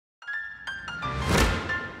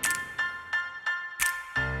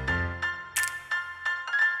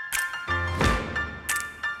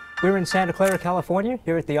We're in Santa Clara, California,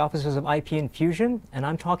 here at the offices of IP Infusion, and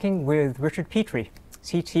I'm talking with Richard Petrie,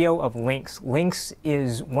 CTO of LINX. LINX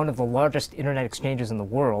is one of the largest internet exchanges in the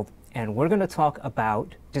world, and we're going to talk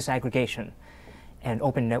about disaggregation and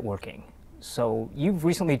open networking. So you've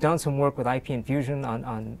recently done some work with IP Infusion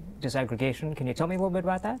on disaggregation. Can you tell me a little bit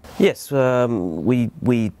about that? Yes,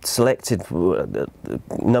 we selected, a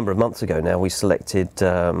number of months ago now, we selected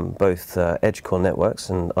both Edge Core Networks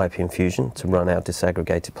and IP Infusion to run our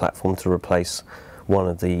disaggregated platform to replace one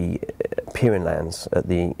of the peering LANs at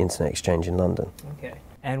the Internet Exchange in London. Okay.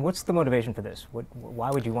 And what's the motivation for this? Why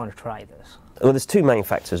would you want to try this? Well, there's two main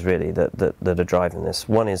factors really that are driving this.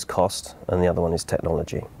 One is cost and the other one is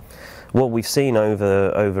technology. What we've seen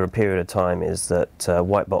over a period of time is that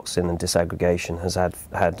white boxing and disaggregation has had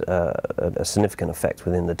a significant effect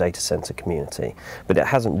within the data center community, but it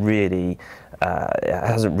hasn't really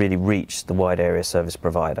reached the wide area service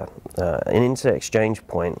provider. An Internet Exchange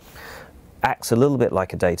point acts a little bit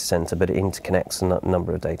like a data center, but it interconnects a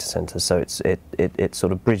number of data centers, so it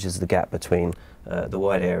sort of bridges the gap between the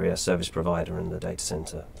wide area service provider and the data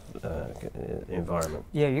center environment.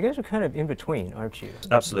 Yeah, you guys are kind of in between, aren't you?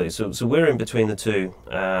 Absolutely. So we're in between the two,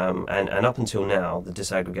 and up until now, the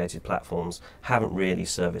disaggregated platforms haven't really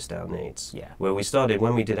serviced our needs. Yeah. Where we started,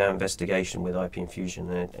 when we did our investigation with IP Infusion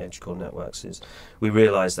and Edge Core Networks, is we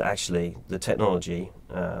realized that actually the technology,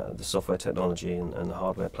 the software technology and the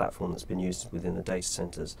hardware platform that's been used within the data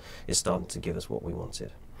centers is starting to give us what we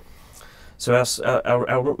wanted. So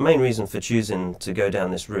our main reason for choosing to go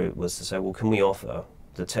down this route was to say, well, can we offer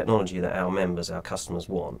the technology that our members, our customers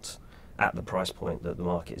want at the price point that the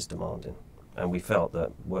market is demanding? And we felt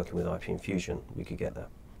that working with IP Infusion, we could get there.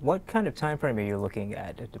 What kind of time frame are you looking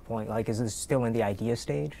at deploying? Like, is this still in the idea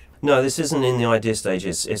stage? No, this isn't in the idea stage.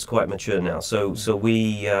 It's quite mature now. So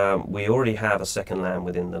we already have a second LAN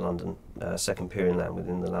within the London, second peering LAN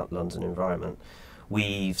within the London environment.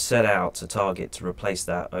 We've set out to target to replace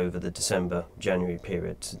that over the December-January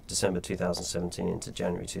period, December 2017 into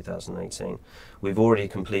January 2018. We've already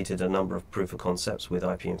completed a number of proof of concepts with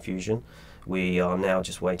IP Infusion. We are now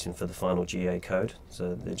just waiting for the final GA code,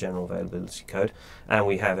 so the general availability code, and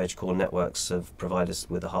we have Edge Core Networks have provided us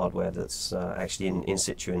with the hardware that's actually in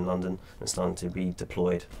situ in London and starting to be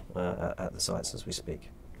deployed at the sites as we speak.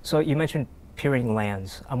 So you mentioned peering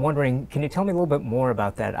LANs. I'm wondering, can you tell me a little bit more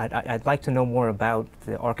about that? I'd like to know more about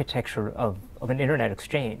the architecture of an internet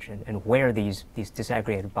exchange and where these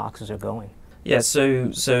disaggregated boxes are going. Yeah,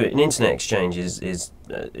 so an internet exchange is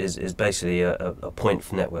basically a point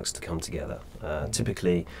for networks to come together.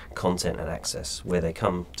 Typically, content and access, where they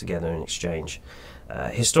come together and exchange.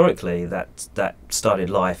 Historically, that started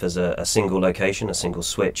life as a single location, a single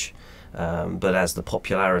switch. But as the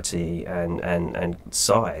popularity and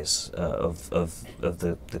size of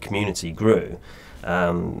the community grew,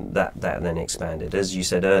 that then expanded. As you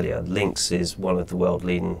said earlier, LINX is one of the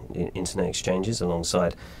world-leading internet exchanges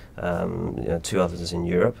alongside two others in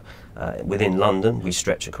Europe. Within London, we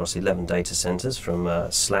stretch across 11 data centres from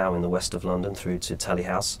Slough in the west of London through to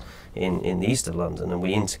Tallyhouse in the east of London, and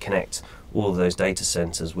we interconnect all of those data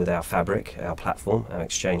centres with our fabric, our platform, our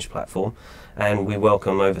exchange platform, and we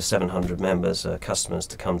welcome over 700 members, customers,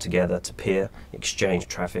 to come together to peer, exchange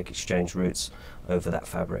traffic, exchange routes over that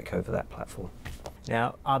fabric, over that platform.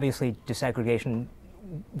 Now, obviously, disaggregation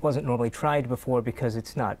wasn't normally tried before because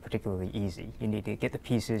it's not particularly easy. You need to get the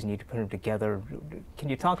pieces, you need to put them together. Can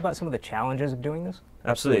you talk about some of the challenges of doing this?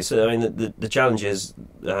 Absolutely. So, I mean, the challenges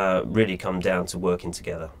really come down to working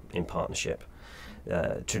together in partnership.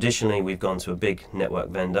 Traditionally, we've gone to a big network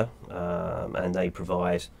vendor and they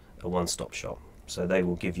provide a one-stop shop. So they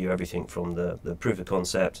will give you everything from the proof of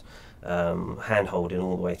concept, hand-holding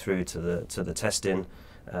all the way through to the testing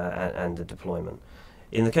and the deployment.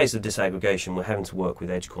 In the case of disaggregation, we're having to work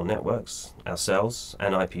with Edge Core Networks, ourselves,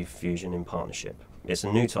 and IP Infusion in partnership. It's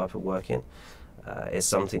a new type of working. It's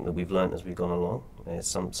something that we've learned as we've gone along. It's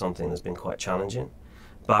something that's been quite challenging.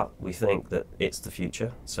 But we think that it's the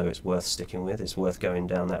future, so it's worth sticking with, it's worth going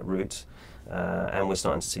down that route, and we're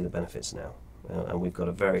starting to see the benefits now. And we've got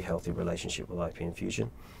a very healthy relationship with IP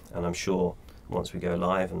Infusion, and I'm sure once we go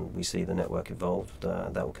live and we see the network evolve,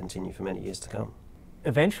 that will continue for many years to come.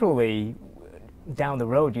 Eventually, down the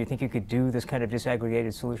road, do you think you could do this kind of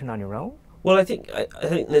disaggregated solution on your own? Well, I think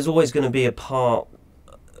there's always going to be a part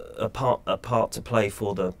to play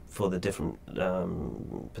for the for the different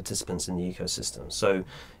participants in the ecosystem. So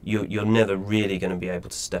you're never really going to be able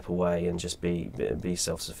to step away and just be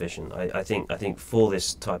self-sufficient. I think for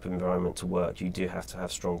this type of environment to work, you do have to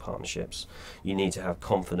have strong partnerships. You need to have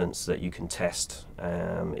confidence that you can test.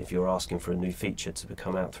 If you're asking for a new feature to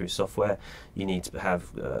come out through software, you need to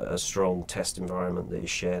have a strong test environment that is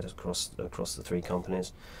shared across the three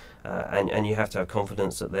companies. And you have to have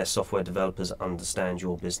confidence that their software developers understand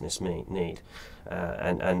your business need,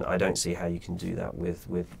 and I don't see how you can do that with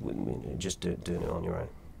just doing it on your own.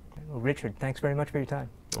 Well, Richard, thanks very much for your time.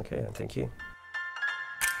 Okay, thank you.